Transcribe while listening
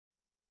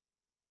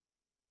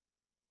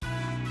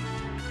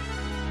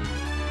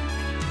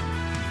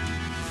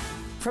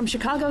From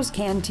Chicago's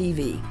CAN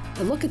TV,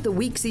 a look at the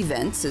week's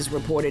events is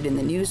reported in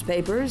the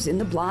newspapers, in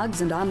the blogs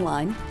and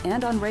online,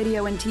 and on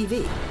radio and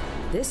TV.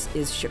 This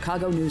is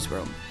Chicago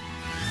Newsroom.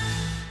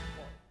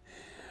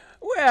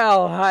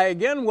 Well, hi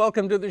again.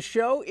 Welcome to the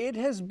show. It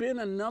has been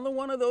another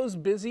one of those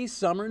busy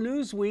summer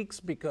news weeks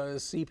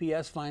because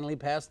CPS finally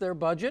passed their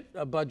budget,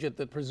 a budget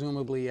that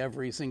presumably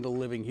every single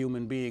living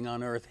human being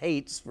on earth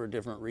hates for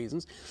different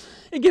reasons.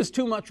 It gives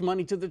too much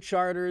money to the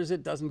charters.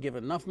 It doesn't give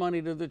enough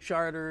money to the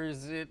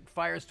charters. It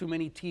fires too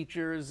many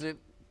teachers. It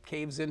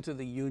caves into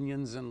the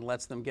unions and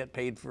lets them get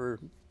paid for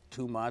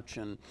too much.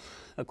 And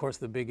of course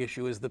the big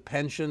issue is the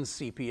pensions.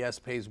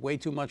 CPS pays way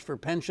too much for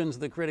pensions.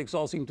 The critics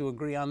all seem to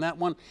agree on that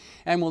one,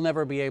 and we'll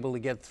never be able to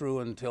get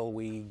through until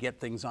we get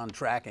things on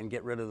track and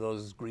get rid of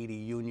those greedy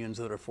unions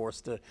that are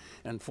forced to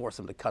and force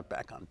them to cut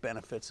back on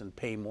benefits and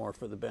pay more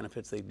for the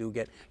benefits they do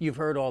get. You've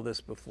heard all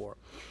this before.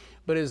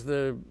 But is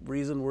the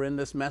reason we're in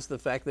this mess the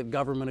fact that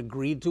government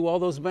agreed to all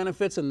those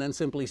benefits and then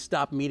simply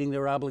stopped meeting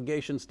their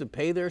obligations to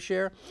pay their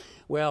share?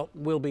 Well,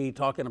 we'll be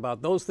talking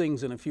about those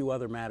things and a few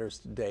other matters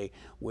today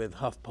with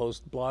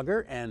HuffPost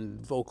blogger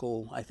and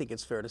vocal, I think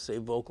it's fair to say,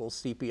 vocal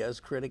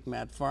CPS critic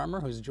Matt Farmer,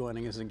 who's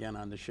joining us again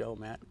on the show.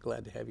 Matt,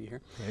 glad to have you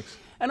here. Thanks.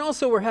 And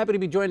also we're happy to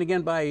be joined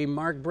again by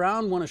Mark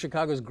Brown, one of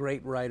Chicago's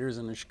great writers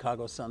and a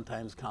Chicago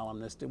Sun-Times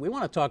columnist. We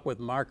want to talk with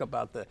Mark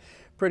about the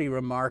pretty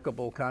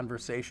remarkable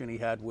conversation he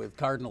had with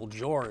Cardinal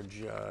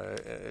George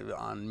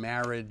on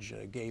marriage,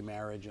 gay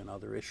marriage and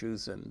other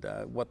issues, and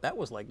what that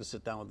was like to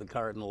sit down with the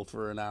Cardinal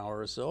for an hour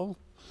or so.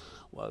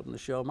 Welcome to the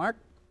show, Mark.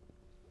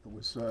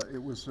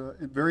 It was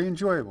very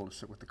enjoyable to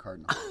sit with the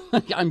Cardinal.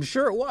 I'm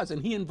sure it was,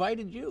 and he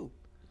invited you.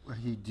 Well,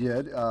 he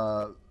did.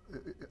 I'm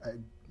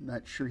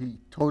not sure he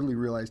totally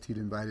realized he'd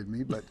invited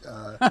me, but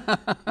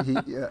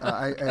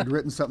I had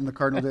written something the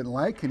Cardinal didn't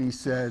like, and he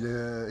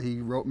said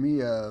he wrote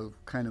me a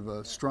kind of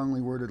a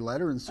strongly worded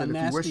letter and said, if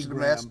you wish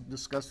to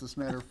discuss this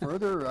matter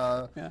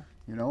further, yeah.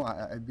 you know,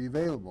 I'd be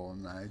available,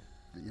 and I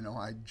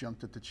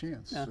jumped at the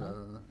chance,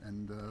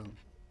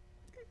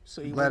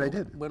 so you glad I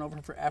did. Went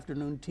over for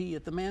afternoon tea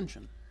at the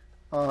mansion.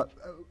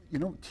 You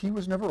know, tea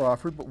was never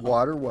offered, but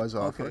water was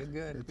offered. Okay,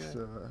 good.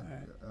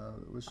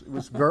 It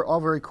was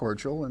all very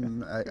cordial,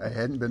 and I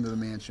hadn't been to the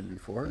mansion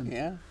before. And,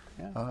 you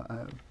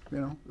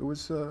know, it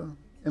was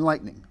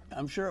enlightening.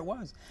 I'm sure it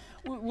was.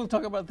 We'll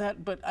talk about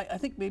that, but I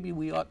think maybe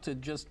we ought to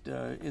just,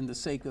 in the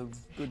sake of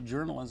good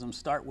journalism,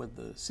 start with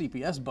the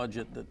CPS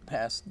budget that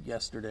passed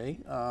yesterday,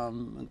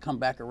 and come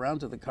back around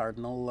to the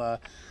Cardinal.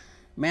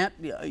 Matt,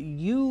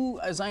 you,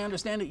 as I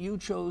understand it, you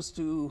chose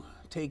to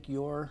take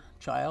your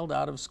child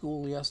out of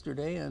school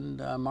yesterday and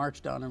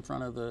march down in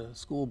front of the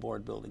school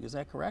board building. Is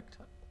that correct?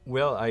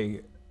 Well, I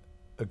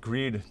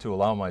agreed to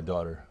allow my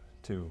daughter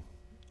to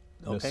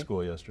miss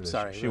school yesterday.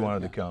 Sorry, she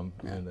wanted to come,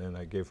 and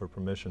I gave her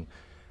permission.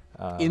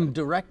 In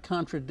direct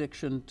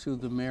contradiction to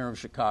the mayor of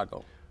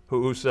Chicago.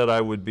 Who said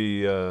I would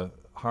be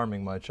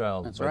harming my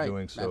child by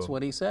doing so. That's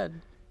what he said.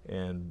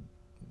 And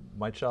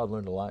my child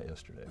learned a lot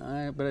yesterday.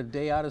 But a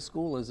day out of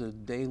school is a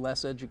day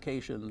less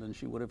education than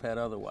she would have had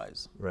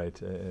otherwise.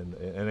 Right, and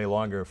a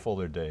longer,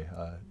 fuller day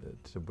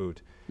to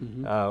boot.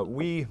 Mm-hmm.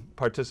 We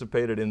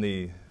participated in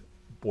the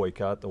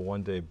boycott, the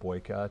one-day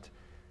boycott,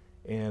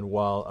 and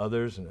while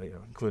others,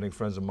 including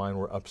friends of mine,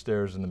 were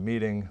upstairs in the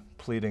meeting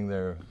pleading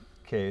their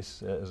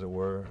case, as it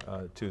were,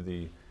 to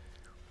the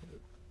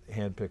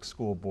hand-picked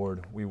school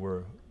board, we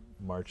were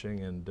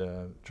marching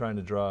and trying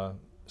to draw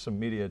some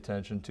media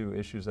attention to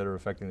issues that are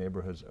affecting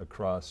neighborhoods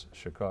across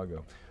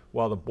Chicago.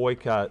 While the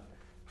boycott,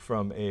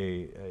 from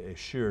a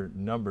sheer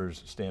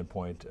numbers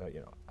standpoint,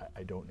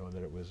 I don't know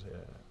that it was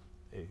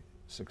a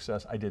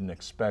success. I didn't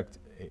expect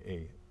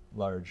a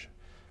large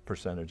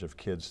percentage of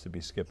kids to be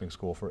skipping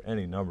school for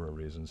any number of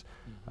reasons.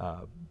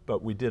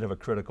 But we did have a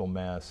critical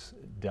mass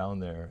down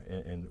there,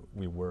 and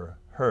we were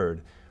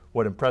heard.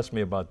 What impressed me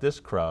about this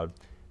crowd,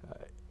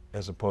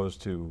 as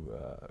opposed to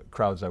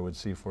crowds I would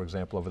see, for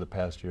example, over the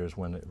past years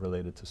when it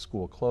related to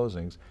school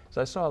closings, is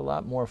I saw a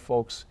lot more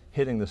folks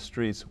hitting the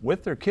streets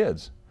with their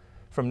kids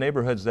from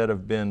neighborhoods that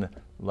have been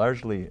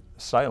largely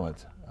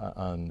silent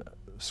on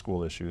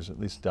school issues, at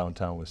least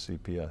downtown with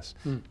CPS.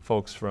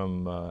 Folks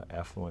from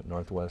affluent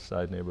Northwest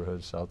Side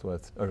neighborhoods,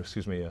 Southwest, or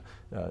excuse me,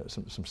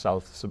 some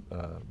South,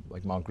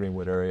 like Mount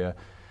Greenwood area.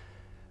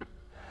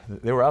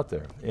 They were out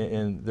there,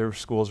 and their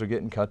schools are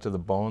getting cut to the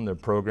bone. Their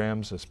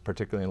programs,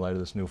 particularly in light of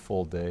this new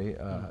full day,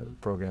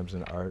 programs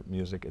in art,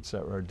 music,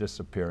 etc., are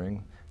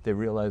disappearing. They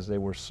realized they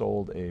were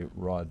sold a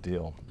raw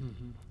deal,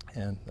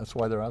 and that's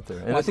why they're out there.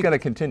 And it's going to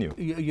continue.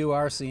 You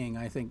are seeing,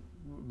 I think,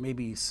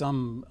 maybe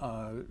some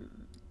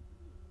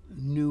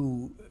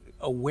new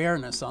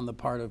awareness on the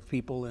part of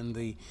people in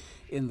the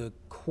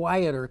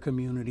quieter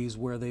communities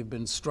where they've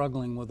been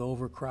struggling with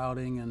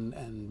overcrowding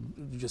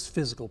and just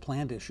physical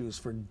plant issues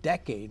for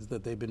decades,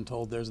 that they've been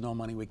told there's no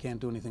money, we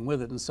can't do anything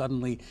with it, and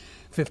suddenly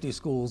 50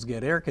 schools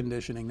get air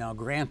conditioning. Now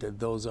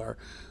granted, those are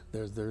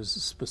there's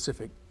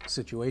specific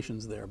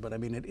situations there, but I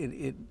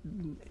mean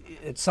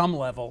at some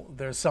level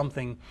there's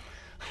something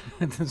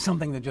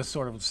something that just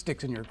sort of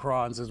sticks in your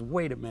craw and says,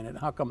 wait a minute,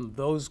 how come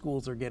those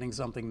schools are getting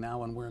something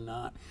now and we're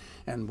not?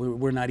 And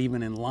we're not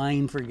even in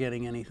line for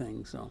getting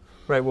anything. So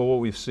right, well, what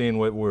we've seen,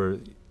 what were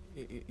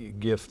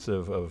gifts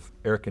of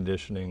air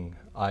conditioning,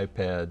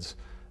 iPads,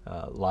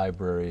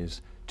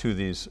 libraries to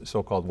these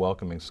so-called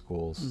welcoming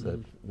schools that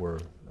were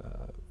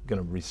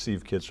going to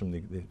receive kids from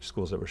the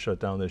schools that were shut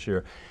down this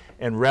year.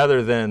 And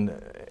rather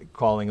than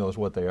calling those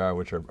what they are,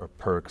 which are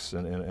perks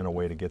and a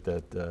way to get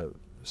that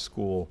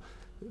school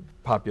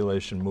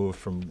population moved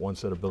from one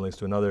set of buildings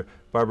to another,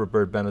 Barbara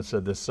Byrd Bennett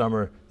said this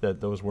summer that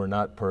those were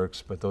not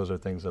perks, but those are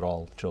things that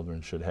all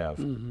children should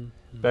have.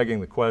 Begging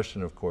the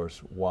question, of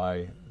course,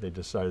 why they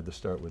decided to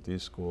start with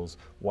these schools,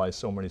 why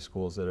so many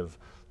schools that have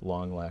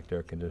long lacked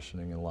air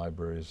conditioning and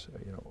libraries,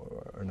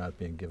 are not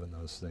being given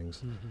those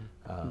things.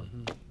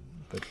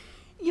 But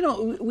you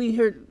know,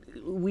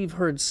 we've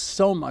heard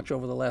so much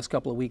over the last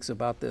couple of weeks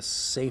about this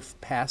safe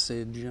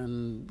passage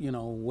and,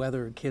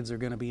 whether kids are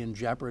going to be in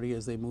jeopardy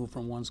as they move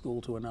from one school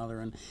to another.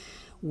 And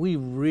we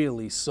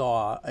really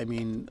saw,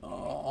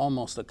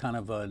 almost a kind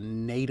of a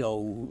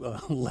NATO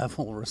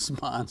level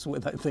response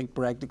with, I think,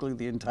 practically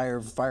the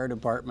entire fire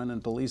department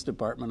and police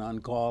department on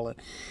call.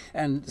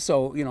 And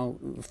so,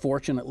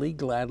 fortunately,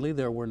 gladly,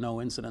 there were no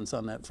incidents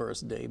on that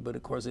first day. But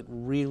of course, it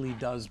really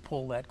does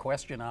pull that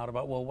question out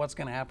about, well, what's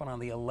going to happen on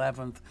the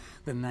 11th,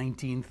 the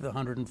 19th, the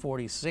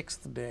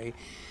 146th day?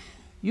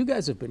 You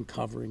guys have been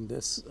covering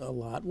this a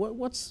lot.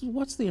 What's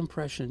the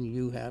impression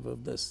you have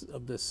of this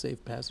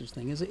safe passage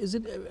thing?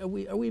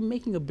 Are we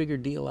making a bigger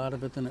deal out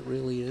of it than it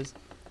really is?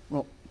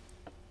 Well,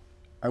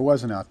 I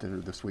wasn't out there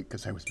this week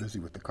because I was busy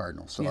with the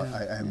Cardinal, so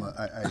Yeah.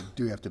 I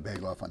do have to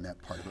beg off on that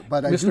part of it.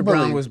 But Mr.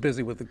 Brown was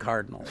busy with the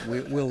Cardinal.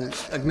 We'll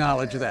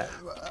acknowledge that.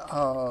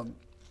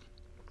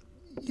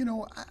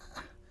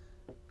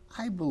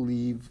 I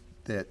believe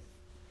that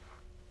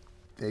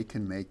they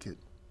can make it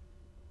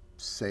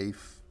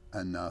safe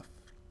enough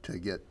to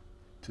get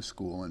to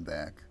school and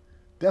back.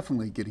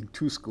 Definitely getting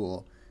to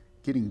school,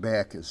 getting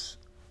back is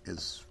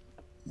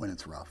when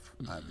it's rough,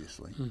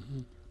 obviously.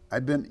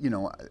 I've been,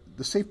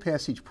 the Safe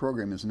Passage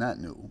program is not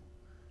new.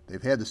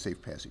 They've had the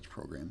Safe Passage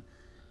program.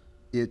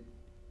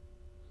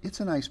 It's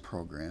a nice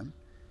program.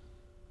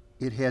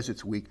 It has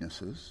its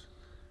weaknesses.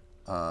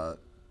 The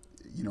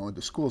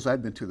schools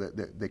I've been to,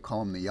 they call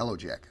them the Yellow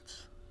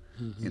Jackets.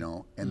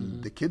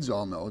 And the kids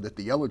all know that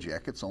the Yellow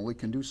Jackets only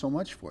can do so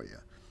much for you.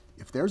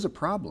 If there's a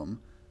problem,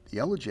 the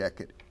Yellow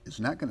Jacket is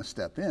not going to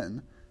step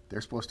in.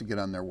 They're supposed to get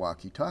on their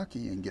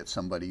walkie-talkie and get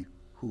somebody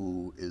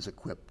who is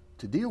equipped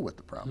to deal with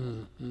the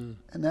problem.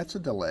 And that's a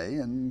delay,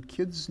 and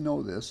kids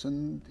know this,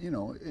 and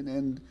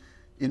and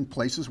in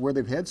places where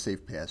they've had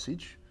safe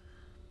passage,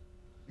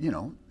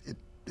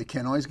 they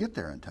can't always get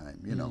there in time,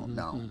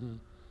 now.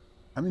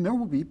 There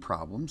will be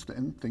problems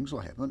and things will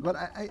happen, but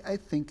I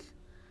think,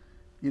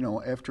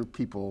 after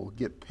people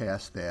get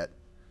past that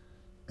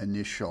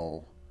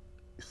initial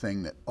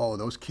thing that,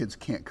 those kids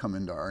can't come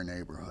into our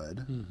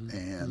neighborhood,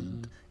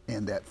 and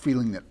that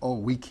feeling that,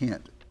 we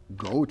can't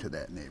go to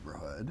that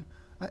neighborhood,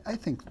 I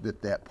think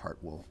that part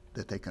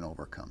that they can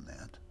overcome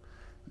that.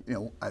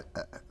 An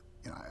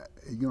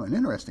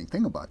interesting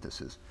thing about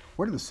this is,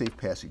 where do the safe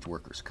passage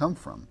workers come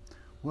from?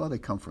 Well, they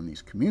come from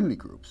these community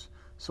groups.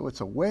 So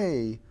it's a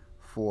way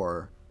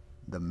for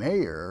the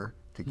mayor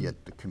to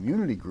get the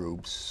community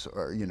groups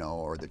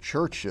or the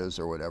churches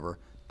or whatever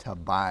to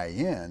buy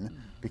in,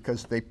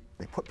 because they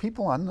put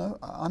people on the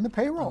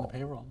payroll. On the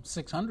payroll,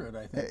 600,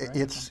 I think. Right?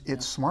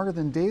 It's smarter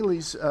than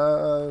Daley's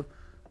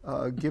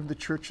give the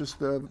churches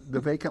the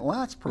vacant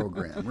lots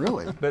program,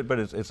 really. But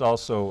it's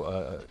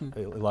also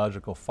a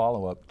logical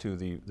follow-up to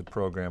the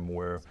program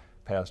where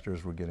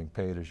pastors were getting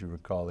paid, as you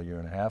recall, a year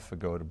and a half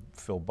ago to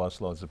fill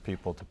busloads of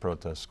people to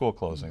protest school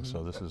closing.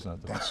 So this is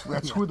not the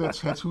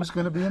that's who's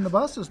going to be in the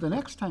buses the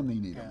next time they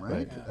need them,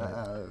 right?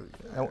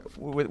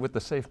 With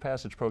the safe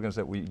passage programs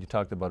that you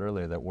talked about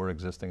earlier that were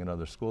existing in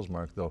other schools,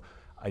 Mark, though,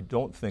 I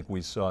don't think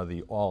we saw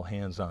the all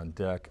hands on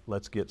deck,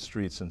 let's get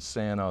streets and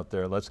sand out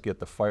there, let's get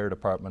the fire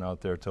department out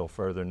there till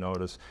further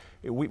notice.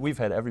 We've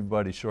had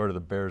everybody short of the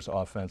Bears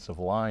offensive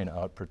line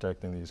out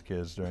protecting these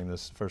kids during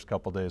this first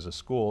couple days of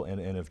school, and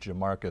if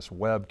Jamarcus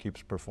Webb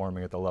keeps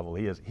performing at the level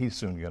he is, he's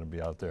soon going to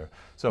be out there.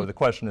 So the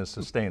question is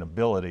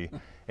sustainability,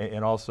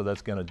 and also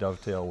that's going to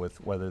dovetail with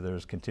whether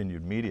there's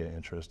continued media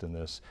interest in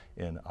this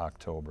in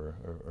October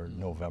or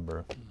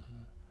November.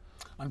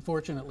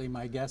 Unfortunately,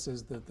 my guess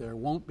is that there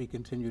won't be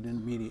continued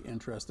immediate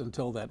interest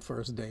until that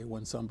first day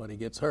when somebody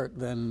gets hurt.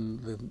 Then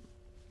the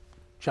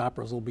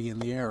choppers will be in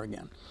the air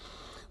again.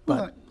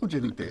 But do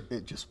you think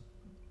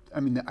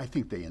I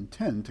think they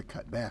intend to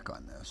cut back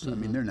on this.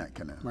 They're not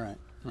going to. Right.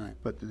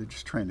 But they're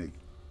just trying to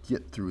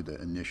get through the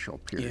initial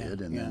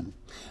period,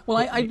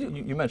 Well,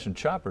 you mentioned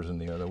choppers in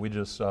the air. That we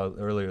just saw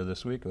earlier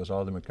this week. It was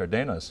Alderman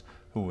Cardenas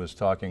who was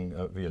talking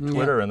via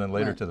Twitter and then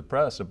later to the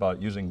press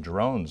about using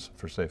drones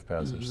for safe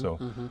passage. So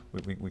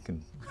we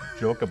can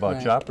joke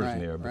about choppers in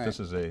the air, but this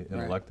is an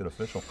elected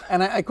official.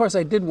 And of course,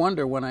 I did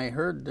wonder when I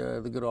heard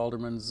the good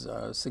alderman's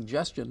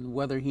suggestion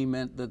whether he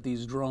meant that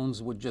these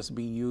drones would just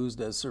be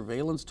used as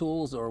surveillance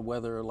tools, or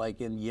whether,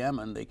 like in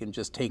Yemen, they can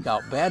just take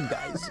out bad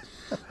guys.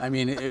 I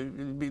mean,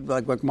 it'd be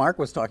like what Mark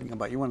was talking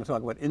about. You want to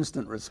talk about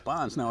instant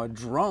response. Now, a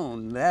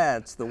drone,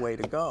 that's the way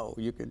to go.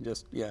 You can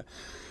just,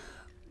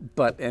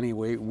 But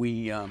anyway,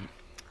 we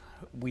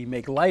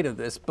make light of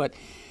this. But,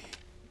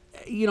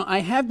 you know, I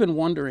have been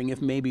wondering if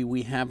maybe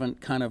we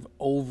haven't kind of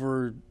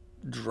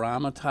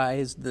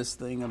over-dramatized this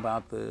thing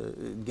about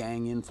the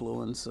gang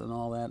influence and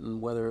all that,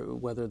 and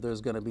whether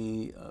there's going to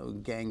be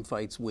gang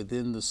fights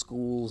within the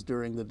schools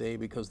during the day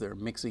because they're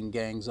mixing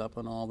gangs up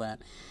and all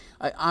that.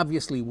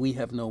 Obviously, we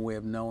have no way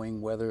of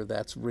knowing whether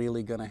that's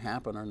really going to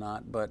happen or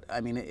not. But I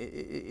mean,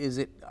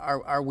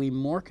 are we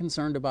more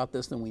concerned about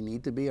this than we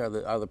need to be? Are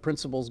the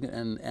principals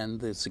and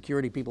the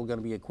security people going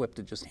to be equipped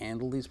to just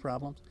handle these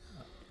problems?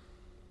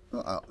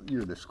 Well,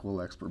 you're the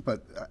school expert,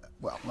 but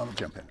well, let me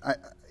jump in.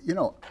 You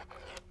know,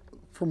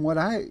 from what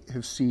I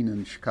have seen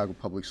in Chicago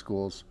public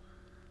schools,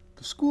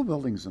 the school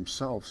buildings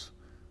themselves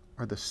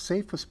are the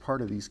safest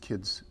part of these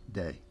kids'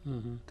 day.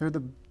 They're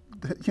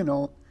you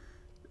know,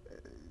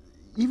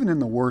 even in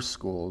the worst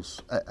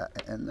schools,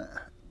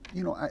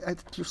 you know,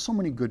 there's so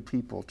many good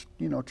people,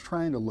 you know,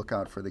 trying to look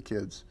out for the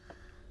kids.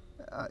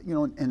 You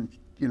know, and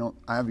you know,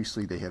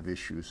 obviously they have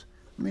issues.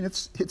 I mean,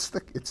 it's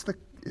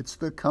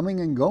the coming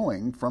and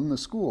going from the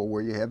school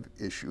where you have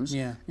issues,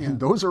 and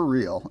those are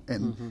real.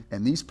 And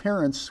and these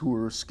parents who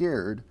are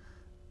scared,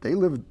 they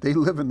live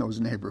in those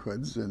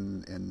neighborhoods,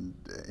 and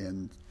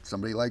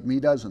somebody like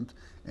me doesn't.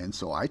 And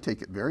so I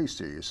take it very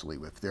seriously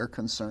if they're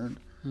concerned.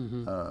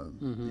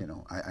 You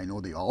know, I know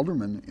the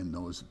aldermen in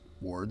those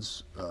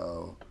wards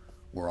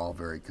were all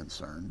very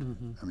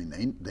concerned. I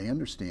mean, they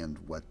understand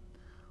what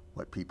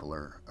people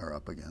are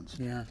up against.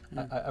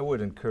 I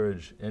would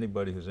encourage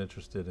anybody who's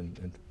interested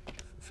in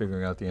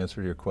figuring out the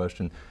answer to your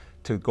question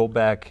to go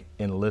back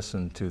and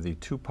listen to the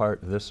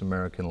two-part This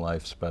American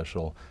Life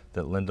special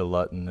that Linda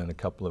Lutton and a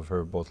couple of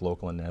her both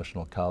local and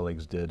national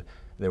colleagues did.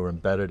 They were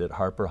embedded at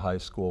Harper High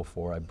School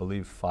for, I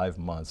believe, 5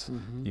 months.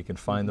 You can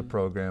find the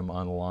program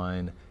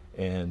online.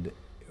 And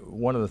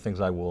one of the things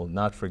I will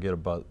not forget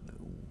about,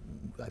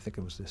 I think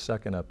it was the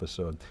second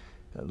episode,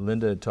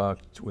 Linda had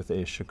talked with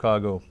a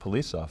Chicago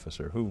police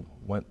officer who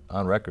went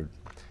on record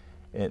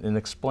and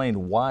explained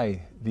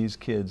why these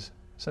kids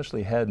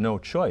essentially had no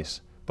choice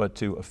but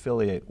to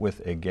affiliate with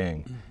a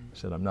gang. He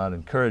said, I'm not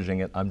encouraging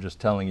it, I'm just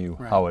telling you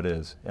how it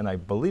is. And I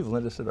believe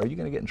Linda said, are you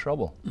going to get in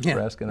trouble for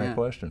asking that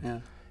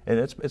question? And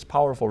it's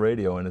powerful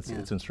radio, and it's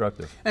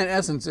instructive. In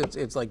essence,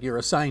 it's like you're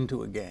assigned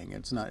to a gang.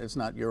 It's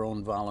not your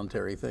own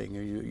voluntary thing.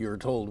 You're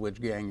told which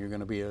gang you're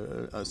going to be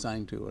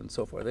assigned to, and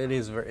so forth. It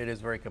is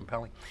very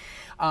compelling.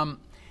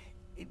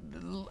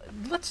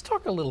 Let's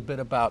talk a little bit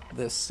about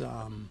this.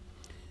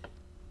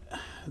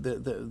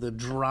 The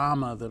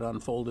drama that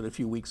unfolded a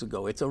few weeks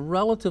ago. It's a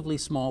relatively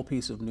small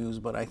piece of news,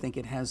 but I think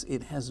it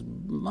has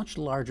much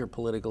larger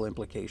political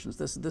implications.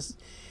 This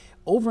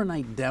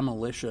overnight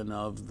demolition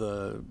of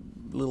the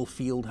little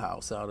field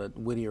house out at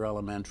Whittier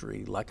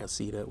Elementary, La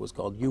Casita it was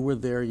called. You were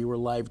there, you were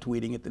live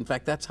tweeting it. In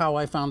fact, that's how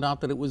I found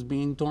out that it was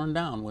being torn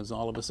down, was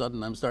all of a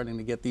sudden I'm starting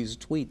to get these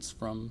tweets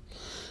from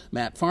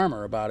Matt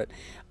Farmer about it.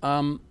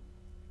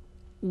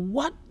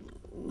 What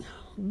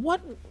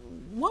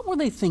were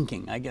they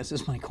thinking, I guess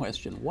is my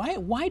question.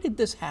 Why did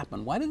this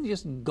happen? Why did they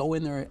just go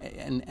in there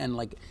and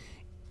like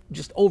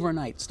just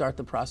overnight start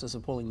the process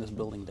of pulling this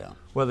building down?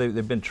 Well,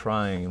 they've been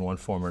trying in one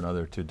form or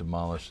another to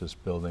demolish this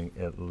building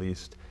at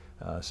least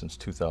since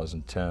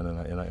 2010,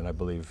 and I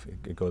believe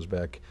it goes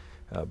back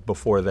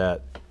before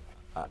that.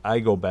 I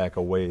go back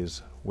a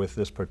ways with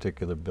this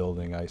particular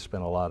building. I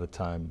spent a lot of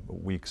time,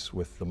 weeks,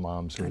 with the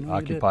moms who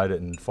occupied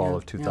it in fall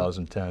of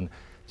 2010. At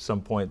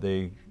some point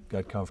they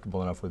got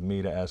comfortable enough with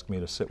me to ask me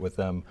to sit with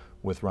them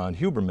with Ron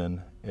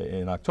Huberman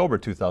in October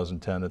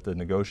 2010 at the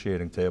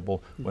negotiating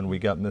table when we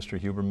got Mr.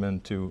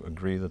 Huberman to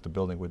agree that the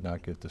building would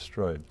not get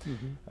destroyed.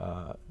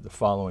 The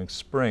following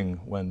spring,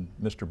 when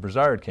Mr.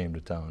 Brizard came to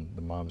town,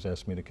 the moms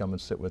asked me to come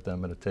and sit with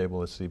them at a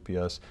table at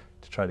CPS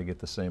to try to get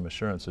the same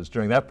assurances.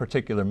 During that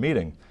particular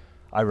meeting,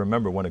 I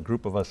remember when a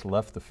group of us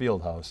left the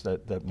field house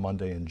that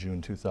Monday in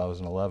June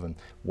 2011,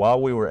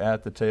 while we were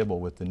at the table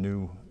with the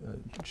new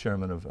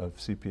chairman of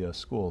CPS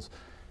schools,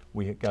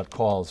 we got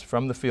calls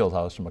from the field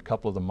house from a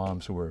couple of the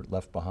moms who were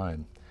left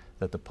behind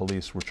that the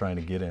police were trying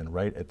to get in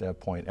right at that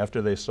point. After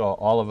they saw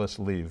all of us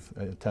leave,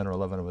 10 or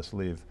 11 of us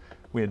leave,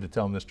 we had to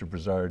tell Mr.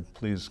 Brizard,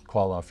 please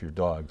call off your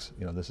dogs.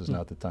 You know, this is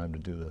not the time to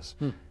do this.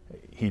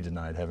 He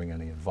denied having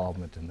any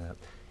involvement in that.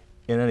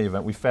 In any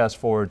event, we fast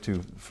forward to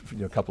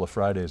a couple of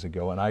Fridays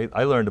ago, and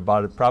I learned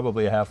about it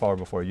probably a half hour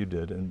before you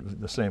did, in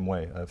the same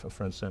way. A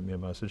friend sent me a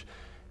message.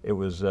 It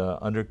was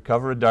under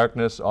cover of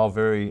darkness, all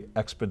very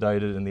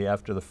expedited, and the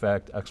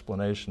after-the-fact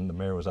explanation, the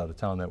mayor was out of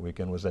town that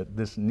weekend, was that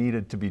this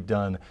needed to be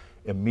done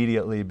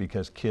immediately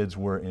because kids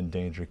were in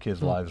danger,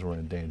 kids' lives were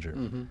in danger.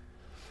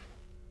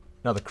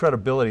 Now, the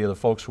credibility of the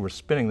folks who were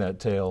spinning that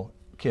tale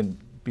can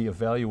be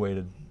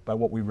evaluated by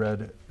what we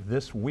read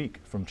this week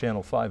from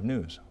Channel 5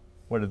 News.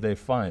 What did they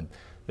find?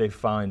 They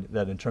find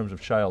that in terms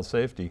of child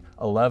safety,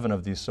 11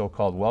 of these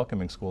so-called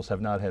welcoming schools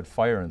have not had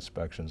fire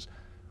inspections.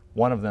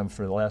 One of them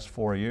for the last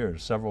 4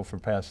 years, several for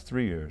the past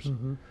 3 years.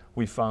 Mm-hmm.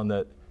 We found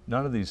that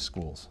none of these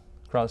schools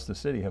across the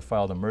city have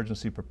filed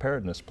emergency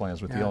preparedness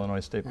plans with the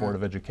Illinois State Board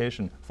of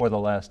Education for the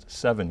last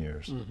 7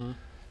 years. Mm-hmm.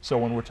 So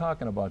when we're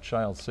talking about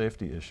child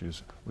safety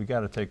issues, we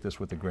got to take this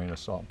with a grain of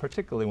salt,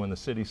 particularly when the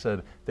city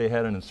said they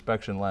had an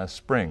inspection last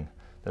spring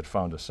that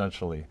found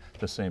essentially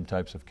the same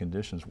types of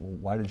conditions. Well,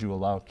 why did you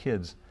allow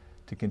kids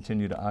to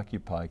continue to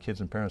occupy,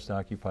 kids and parents to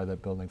occupy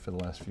that building for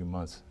the last few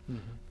months?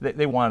 Mm-hmm.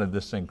 They wanted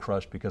this thing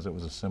crushed because it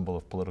was a symbol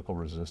of political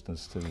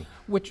resistance to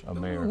a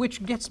mayor.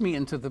 Which gets me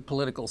into the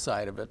political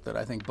side of it that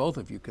I think both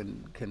of you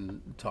can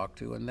talk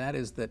to, and that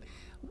is that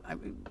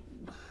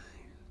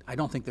I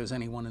don't think there's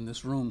anyone in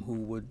this room who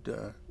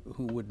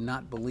would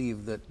not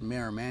believe that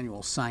Mayor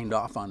Emanuel signed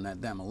off on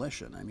that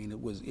demolition. I mean,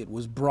 it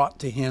was brought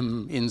to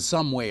him in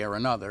some way or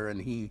another,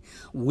 and he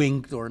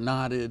winked or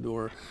nodded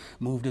or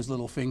moved his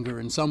little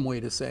finger in some way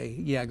to say,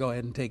 yeah, go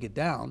ahead and take it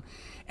down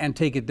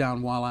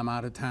while I'm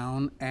out of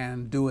town,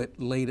 and do it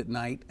late at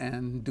night,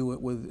 and do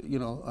it with,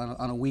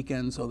 on a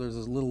weekend, so there's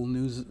as little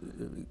news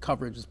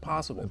coverage as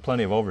possible. And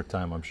plenty of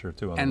overtime, I'm sure,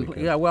 too, on the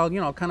weekend. Yeah, well,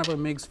 kind of a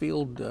Meigs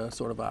Field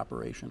sort of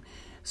operation.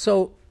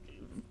 So,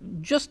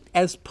 just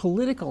as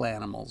political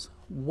animals,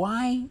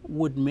 why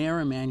would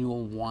Mayor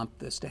Emanuel want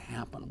this to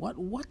happen?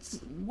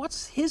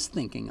 What's his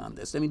thinking on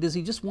this? I mean, does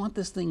he just want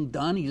this thing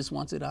done? He just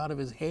wants it out of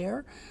his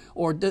hair,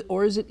 or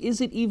is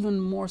it even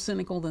more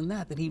cynical than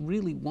that? That he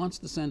really wants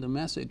to send a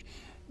message?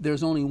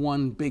 There's only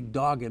one big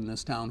dog in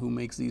this town who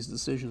makes these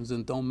decisions,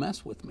 and don't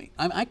mess with me.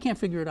 I can't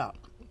figure it out.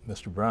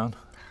 Mr. Brown?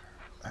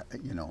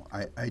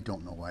 I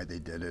don't know why they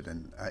did it,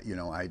 and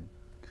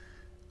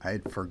I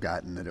had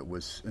forgotten that it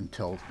was,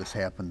 until this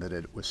happened, that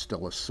it was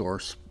still a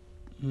source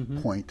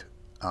point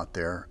out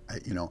there. I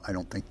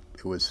don't think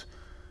it was.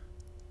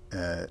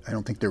 I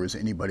don't think there was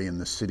anybody in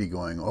the city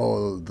going,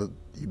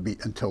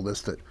 until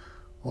this, that,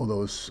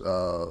 those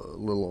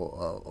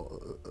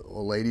little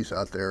old ladies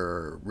out there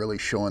are really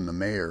showing the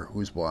mayor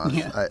who's boss.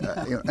 Yeah.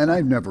 And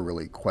I've never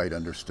really quite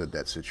understood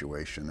that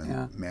situation.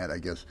 And Matt, I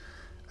guess,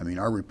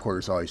 our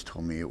reporters always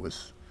told me it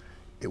was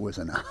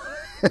an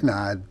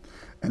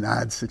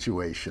odd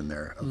situation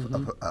there,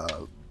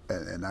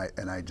 and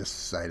I just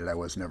decided I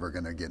was never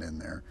going to get in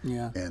there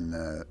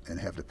and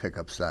have to pick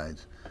up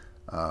sides.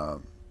 I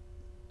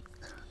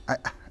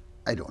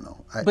don't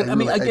know. I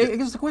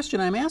guess the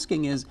question I'm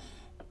asking is,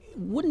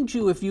 wouldn't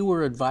you, if you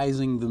were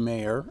advising the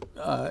mayor,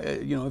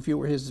 if you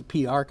were his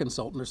PR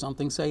consultant or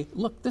something, say,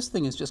 look, this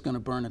thing is just going to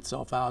burn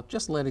itself out.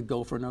 Just let it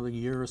go for another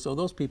year or so.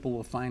 Those people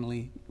will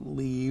finally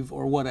leave,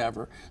 or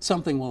whatever.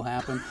 Something will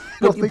happen. I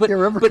don't think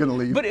they're ever going to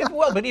leave.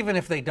 But even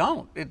if they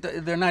don't,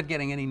 they're not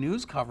getting any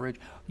news coverage.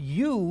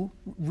 You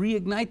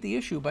reignite the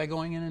issue by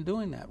going in and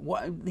doing that.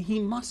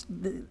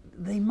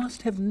 They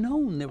must have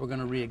known they were going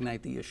to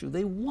reignite the issue.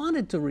 They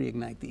wanted to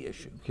reignite the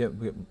issue.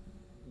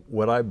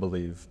 What I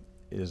believe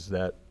is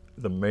that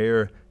the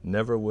mayor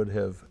never would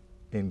have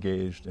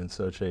engaged in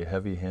such a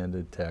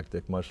heavy-handed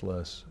tactic, much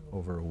less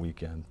over a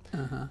weekend,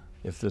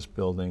 if this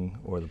building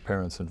or the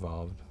parents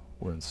involved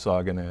were in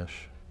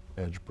Saguenash,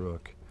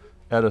 Edgebrook,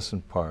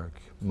 Edison Park,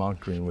 Mount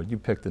Greenwood. You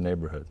pick the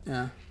neighborhood.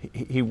 Yeah.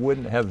 He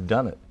wouldn't have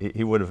done it.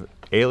 He would have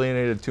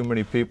alienated too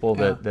many people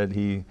that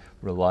he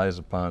relies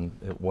upon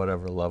at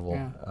whatever level.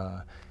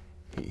 Yeah.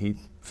 He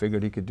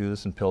figured he could do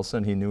this in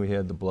Pilsen. He knew he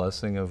had the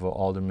blessing of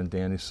Alderman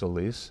Danny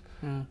Solis.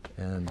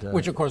 And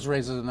which of course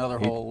raises another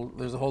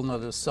there's a whole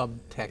other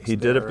subtext. He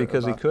did it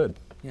because he could.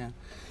 Yeah.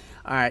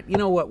 All right, you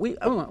know what,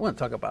 I want to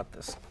talk about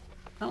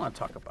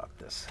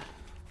this.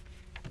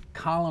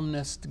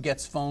 Columnist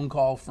gets phone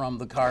call from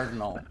the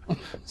Cardinal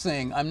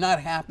saying, I'm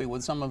not happy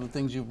with some of the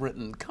things you've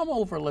written. Come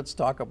over, let's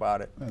talk about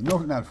it. No,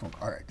 not a phone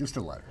call. All right, just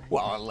a letter.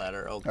 Well, a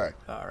letter, okay.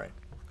 All right.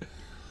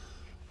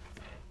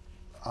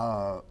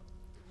 All right.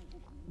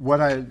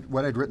 What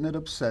I'd written that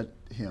upset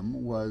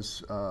him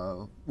was,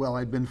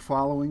 I'd been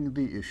following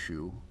the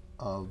issue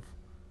of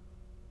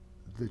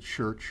the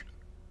church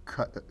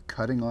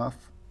cutting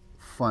off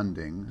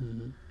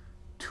funding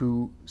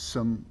to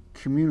some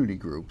community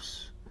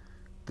groups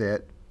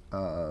that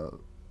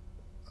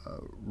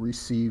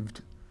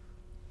received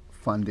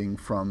funding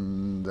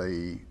from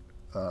a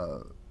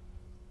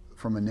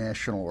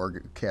national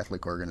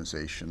Catholic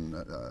organization,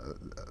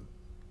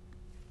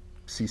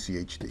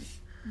 CCHD.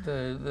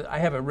 I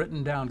have it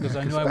written down because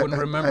I knew I wouldn't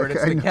remember it.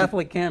 It's the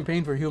Catholic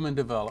Campaign for Human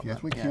Development.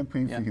 Catholic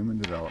Campaign for Human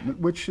Development,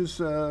 which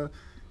is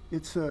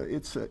it's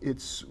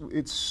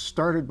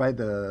started by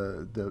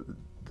the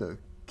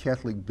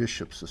Catholic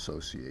Bishops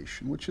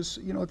Association, which is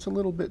it's a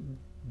little bit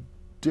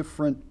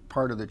different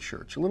part of the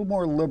church, a little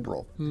more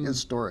liberal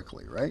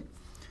historically, right?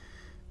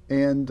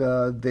 And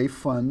they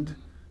fund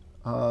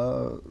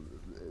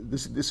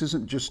this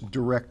isn't just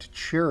direct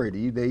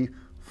charity. They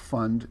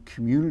fund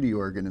community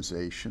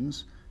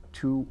organizations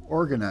to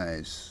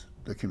organize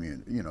the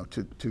community,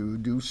 to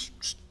do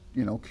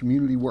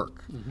community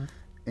work,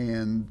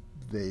 and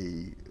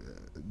they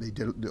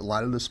did a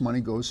lot of this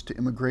money goes to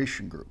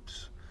immigration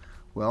groups.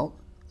 Well,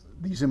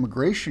 these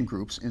immigration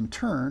groups in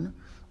turn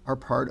are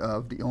part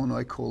of the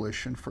Illinois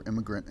Coalition for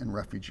Immigrant and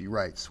Refugee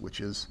Rights, which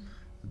is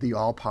the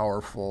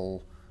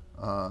all-powerful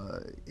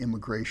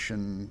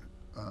immigration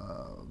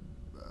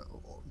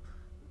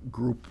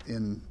group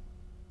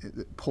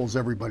it pulls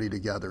everybody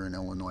together in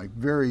Illinois.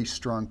 Very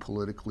strong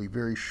politically,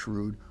 very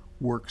shrewd,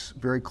 works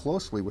very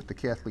closely with the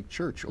Catholic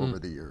Church over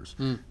the years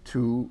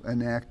to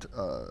enact,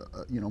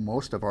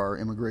 most of our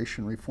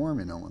immigration reform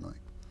in Illinois.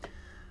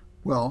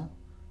 Well,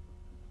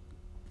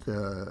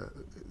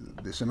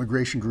 this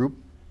immigration group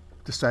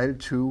decided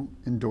to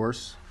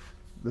endorse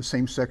the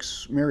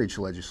same-sex marriage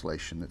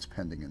legislation that's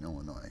pending in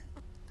Illinois.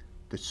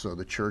 So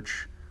the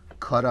church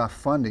cut off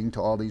funding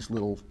to all these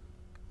little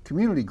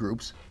community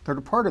groups that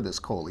are part of this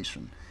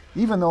coalition,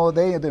 even though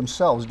they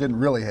themselves didn't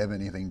really have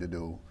anything to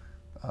do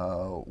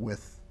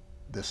with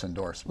this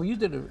endorsement. Well, you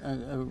did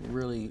a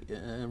really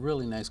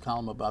nice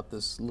column about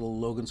this little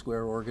Logan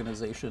Square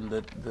organization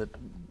that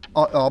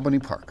Albany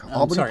Park.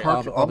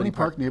 Albany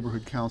Park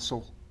Neighborhood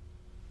Council.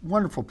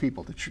 Wonderful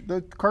people.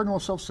 The Cardinal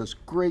itself says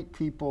great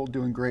people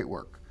doing great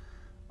work.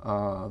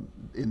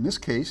 In this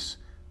case,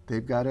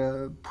 they've got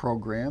a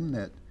program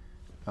that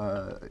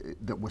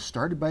was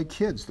started by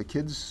kids. The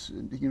kids,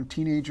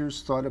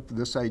 teenagers thought up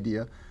this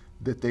idea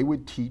that they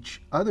would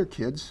teach other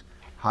kids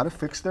how to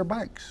fix their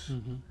bikes.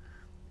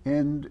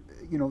 And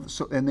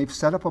and they've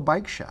set up a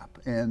bike shop,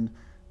 and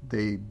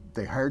they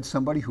hired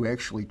somebody who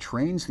actually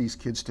trains these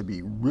kids to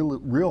be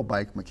real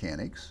bike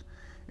mechanics,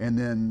 and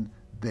then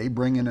they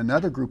bring in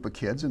another group of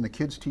kids, and the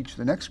kids teach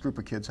the next group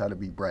of kids how to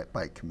be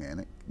bike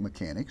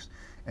mechanics,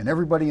 and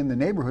everybody in the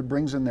neighborhood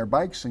brings in their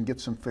bikes and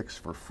gets them fixed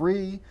for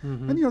free.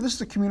 And this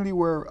is a community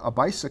where a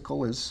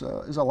bicycle is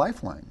a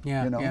lifeline.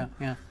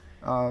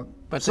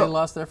 But they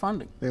lost their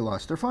funding. They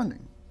lost their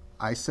funding.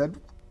 I said,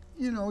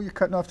 you're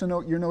cutting off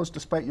your nose to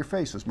spite your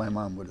face, as my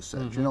mom would have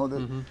said.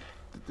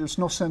 There's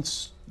no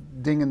sense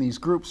dinging these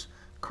groups.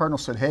 Cardinal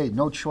said, hey,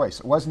 no choice.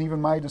 It wasn't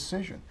even my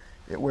decision.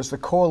 It was the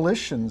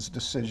coalition's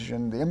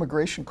decision, the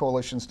immigration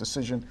coalition's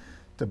decision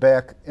to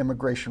back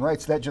immigration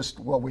rights. That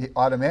just, we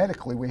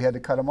had to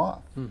cut them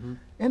off.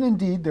 And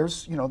indeed,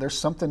 there's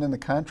something in the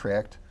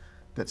contract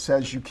that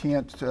says you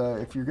can't,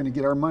 if you're going to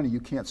get our money,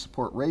 you can't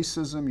support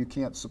racism, you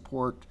can't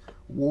support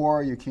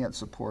war, you can't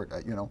support,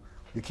 you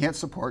can't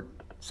support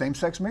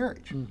same-sex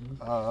marriage.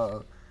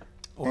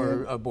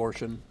 Or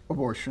abortion.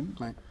 Abortion.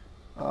 Right.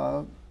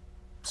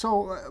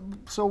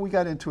 So we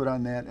got into it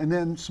on that, and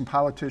then some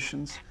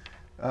politicians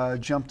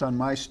jumped on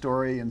my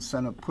story and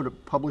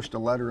published a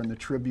letter in the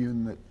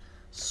Tribune that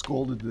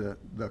scolded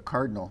the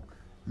Cardinal.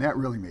 And that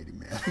really made him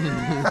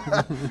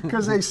mad,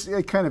 because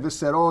they kind of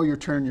said, "Oh, you're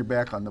turning your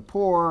back on the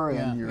poor,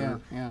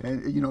 and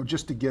and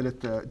just to get at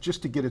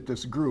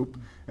this group."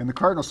 And the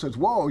Cardinal says,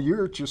 "Whoa,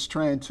 you're just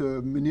trying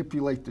to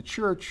manipulate the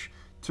church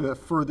to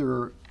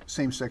further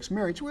same-sex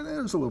marriage." Well,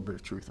 there's a little bit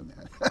of truth in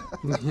that.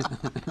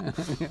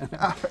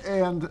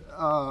 And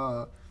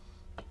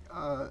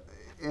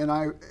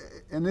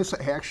this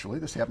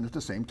happened at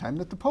the same time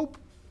that the Pope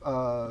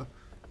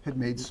had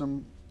made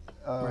some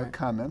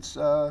comments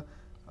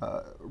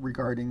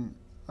regarding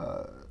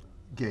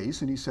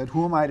gays, and he said,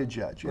 "Who am I to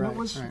judge?" And it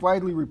was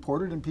widely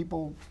reported, and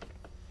people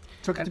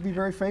took it to be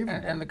very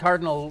favorable. And the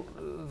Cardinal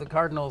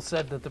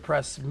said that the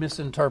press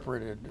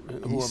misinterpreted.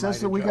 He says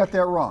that we got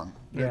that wrong.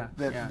 That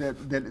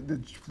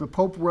the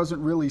Pope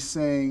wasn't really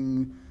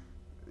saying,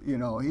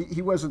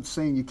 he wasn't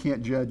saying you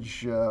can't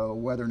judge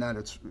whether or not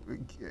it's,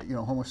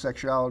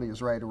 homosexuality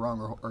is right or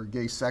wrong, or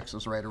gay sex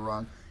is right or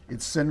wrong.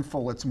 It's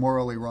sinful. It's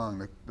morally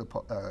wrong.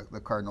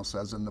 The Cardinal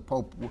says, and the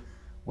Pope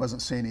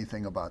wasn't saying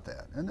anything about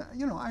that. And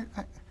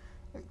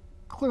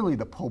clearly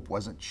the Pope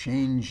wasn't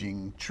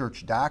changing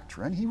church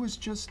doctrine. He was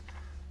just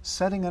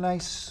setting a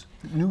nice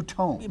new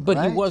tone. But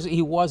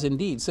he was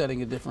indeed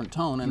setting a different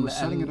tone. He was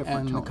setting a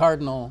different tone. And the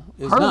Cardinal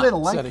is Cardinal not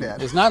didn't like setting,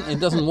 that. is not. It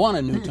doesn't want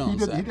a new tone.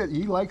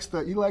 He likes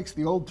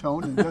the old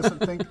tone, and doesn't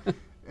think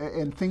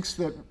and thinks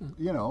that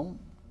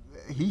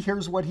he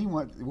hears what he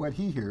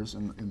hears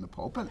in the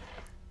Pope. And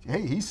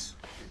hey, he's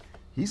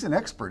an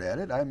expert at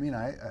it. I mean,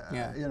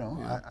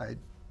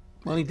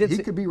 Well, he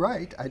could be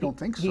right. I don't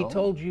think so. He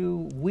told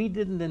you, we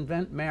didn't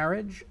invent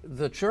marriage,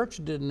 the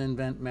church didn't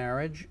invent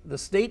marriage, the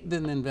state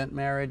didn't invent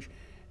marriage,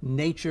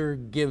 nature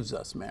gives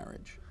us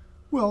marriage.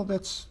 Well,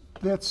 that's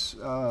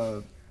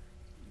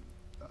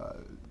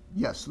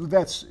yes,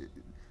 that's,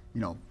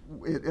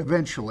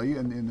 eventually,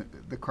 and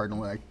the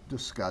Cardinal and I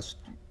discussed,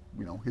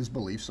 his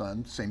beliefs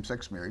on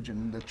same-sex marriage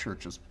and the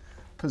church's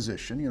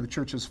position. The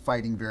church is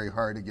fighting very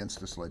hard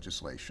against this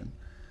legislation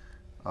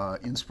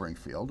in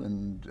Springfield,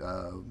 and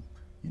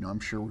I'm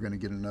sure we're going to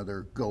get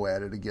another go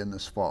at it again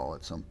this fall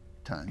at some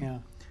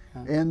time.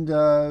 And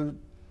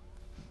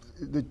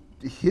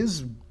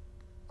his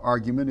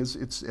argument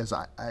is,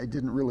 I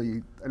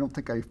don't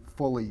think I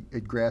fully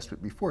had grasped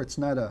it before. It's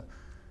not a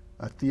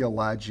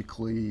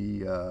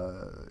theologically,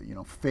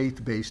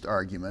 faith-based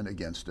argument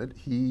against it.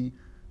 He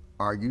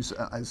argues,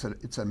 I said,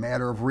 it's a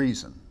matter of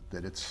reason.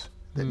 that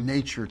that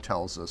nature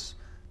tells us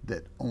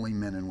that only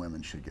men and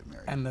women should get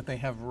married, and that they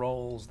have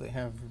roles, they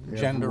have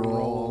gender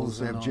roles,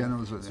 they have gender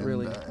roles, and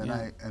really,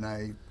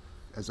 I,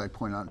 as I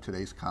point out in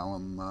today's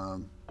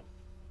column,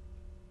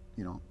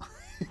 you know,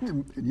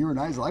 in you and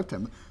I's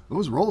lifetime,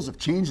 those roles have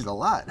changed a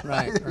lot.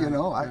 Right. You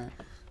know,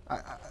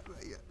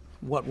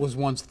 what was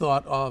once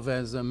thought of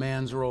as a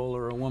man's role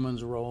or a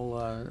woman's role,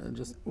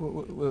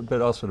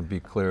 But also to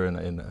be clear,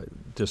 in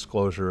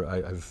disclosure,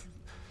 I've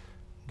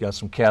got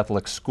some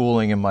Catholic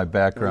schooling in my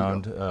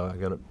background. I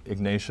got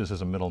Ignatius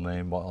as a middle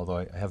name, although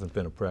I haven't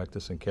been a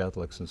practicing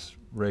Catholic since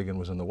Reagan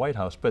was in the White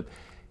House. But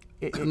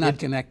not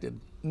connected.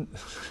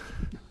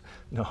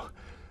 No,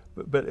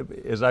 but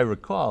as I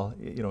recall,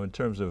 you know, in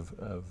terms of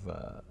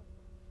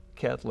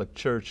Catholic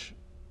Church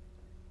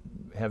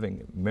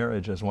having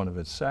marriage as one of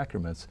its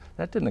sacraments,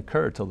 that didn't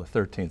occur till the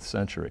 13th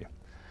century.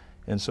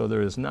 And so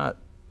there is not,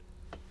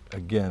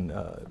 again,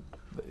 a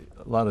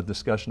lot of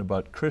discussion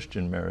about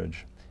Christian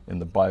marriage in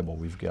the Bible.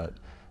 We've got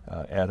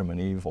Adam and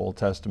Eve, Old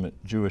Testament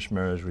Jewish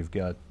marriage. We've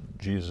got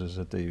Jesus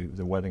at the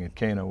wedding at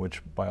Cana,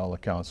 which by all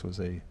accounts was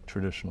a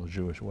traditional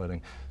Jewish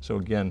wedding. So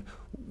again,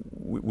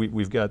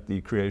 we've got the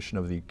creation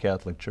of the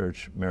Catholic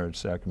Church marriage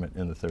sacrament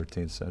in the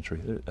 13th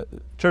century. The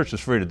Church is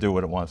free to do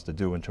what it wants to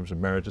do in terms of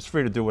marriage. It's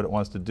free to do what it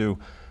wants to do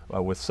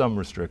with some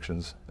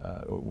restrictions,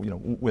 you know,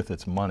 with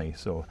its money.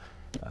 So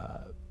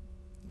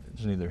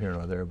it's neither here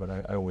nor there, but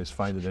I always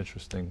find it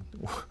interesting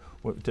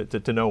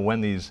to know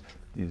when these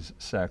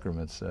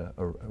sacraments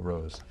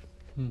arose.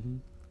 Mm-hmm.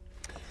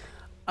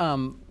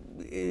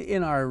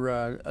 In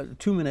our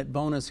 2-minute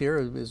bonus here,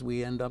 as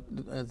we end up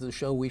the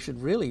show, we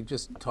should really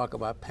just talk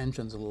about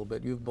pensions a little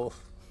bit. You've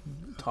both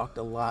talked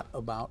a lot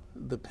about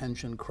the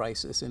pension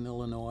crisis in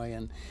Illinois,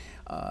 and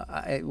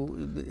I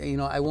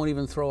won't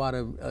even throw out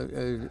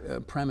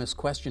a premise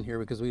question here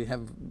because we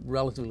have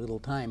relatively little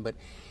time. But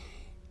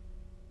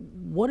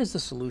what is the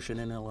solution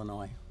in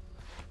Illinois?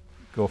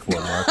 Go for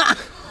it, Mark.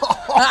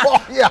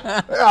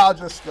 yeah, I'll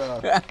just.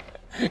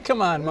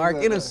 Come on, Mark,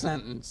 in a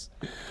sentence.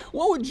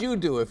 What would you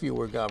do if you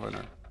were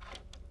governor?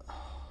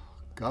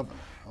 Governor.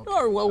 Okay.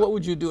 Or well, what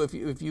would you do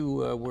if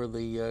you were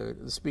the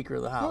Speaker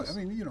of the House? Well,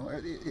 I mean, you know,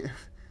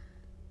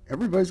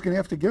 everybody's going to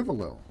have to give a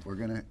little. We're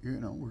going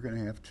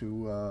to have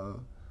to.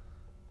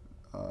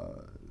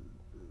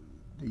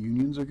 The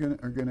unions are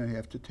going to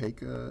have to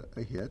take a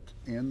hit,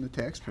 and the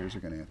taxpayers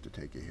are going to have to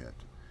take a hit.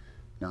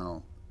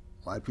 Now,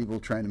 a lot of people are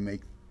trying to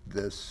make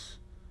this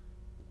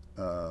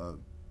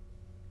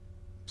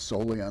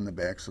solely on the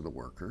backs of the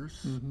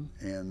workers,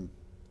 and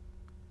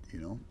you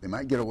know, they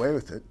might get away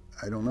with it.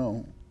 I don't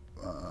know.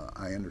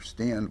 I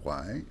understand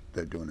why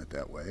they're doing it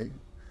that way.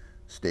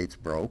 State's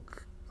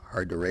broke,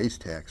 hard to raise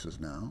taxes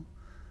now.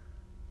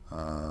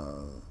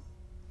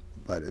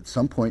 But at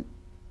some point,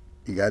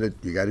 you got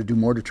to do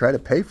more to try to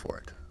pay for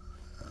it.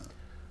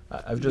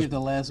 I've just the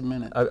last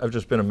minute. I've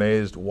just been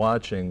amazed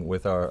watching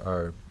with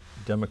our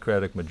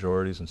Democratic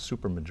majorities and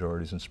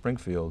supermajorities in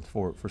Springfield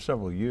for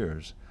several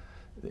years,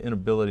 the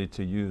inability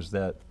to use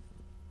that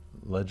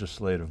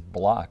legislative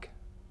block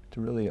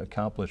to really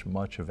accomplish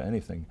much of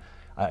anything.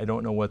 I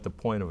don't know what the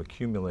point of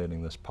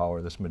accumulating this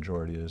power, this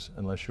majority is,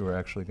 unless you are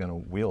actually going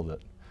to wield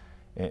it.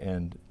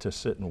 And to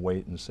sit and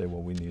wait and say,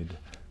 well, we need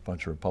a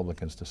bunch of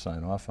Republicans to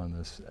sign off on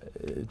this,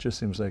 it just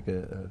seems like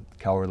a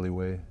cowardly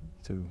way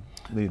to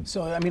lead.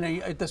 So, I mean,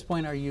 at this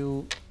point, are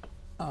you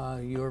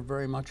you're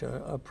very much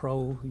a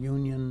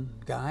pro-union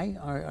guy?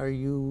 Are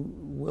you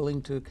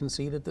willing to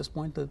concede at this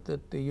point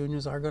that the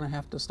unions are going to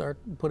have to start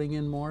putting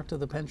in more to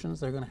the pensions?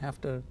 They're going to have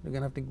to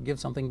give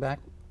something back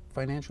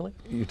financially?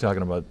 You're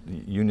talking about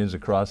unions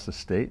across the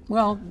state?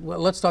 Well,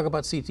 let's talk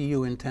about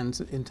CTU in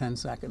 10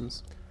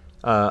 seconds.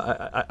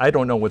 I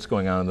don't know what's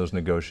going on in those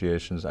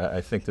negotiations.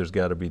 I think there's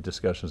got to be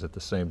discussions at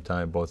the same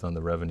time, both on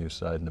the revenue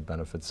side and the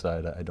benefit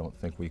side. I don't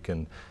think we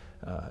can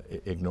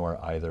ignore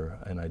either,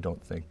 and I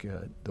don't think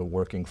the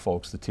working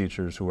folks, the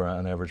teachers who are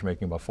on average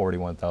making about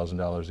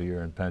 $41,000 a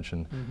year in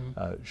pension,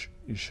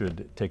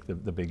 should take the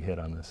big hit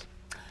on this.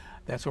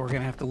 That's where we're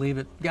going to have to leave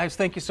it. Guys,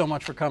 thank you so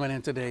much for coming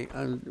in today.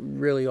 I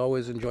really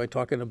always enjoy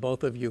talking to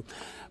both of you.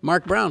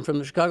 Mark Brown from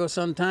the Chicago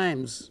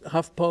Sun-Times,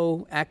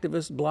 HuffPo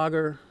activist,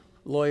 blogger,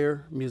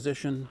 lawyer,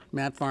 musician,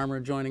 Matt Farmer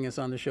joining us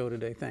on the show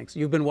today. Thanks.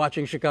 You've been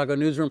watching Chicago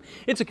Newsroom.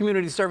 It's a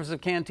community service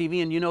of CAN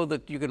TV, and you know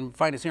that you can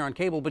find us here on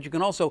cable, but you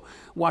can also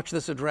watch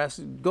this address,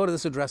 go to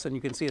this address, and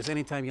you can see us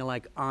anytime you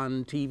like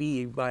on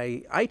TV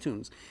by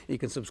iTunes. You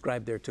can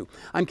subscribe there too.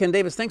 I'm Ken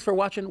Davis. Thanks for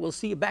watching. We'll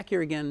see you back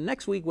here again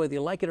next week, whether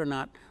you like it or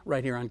not,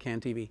 right here on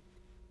CAN TV.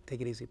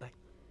 Take it easy. Bye.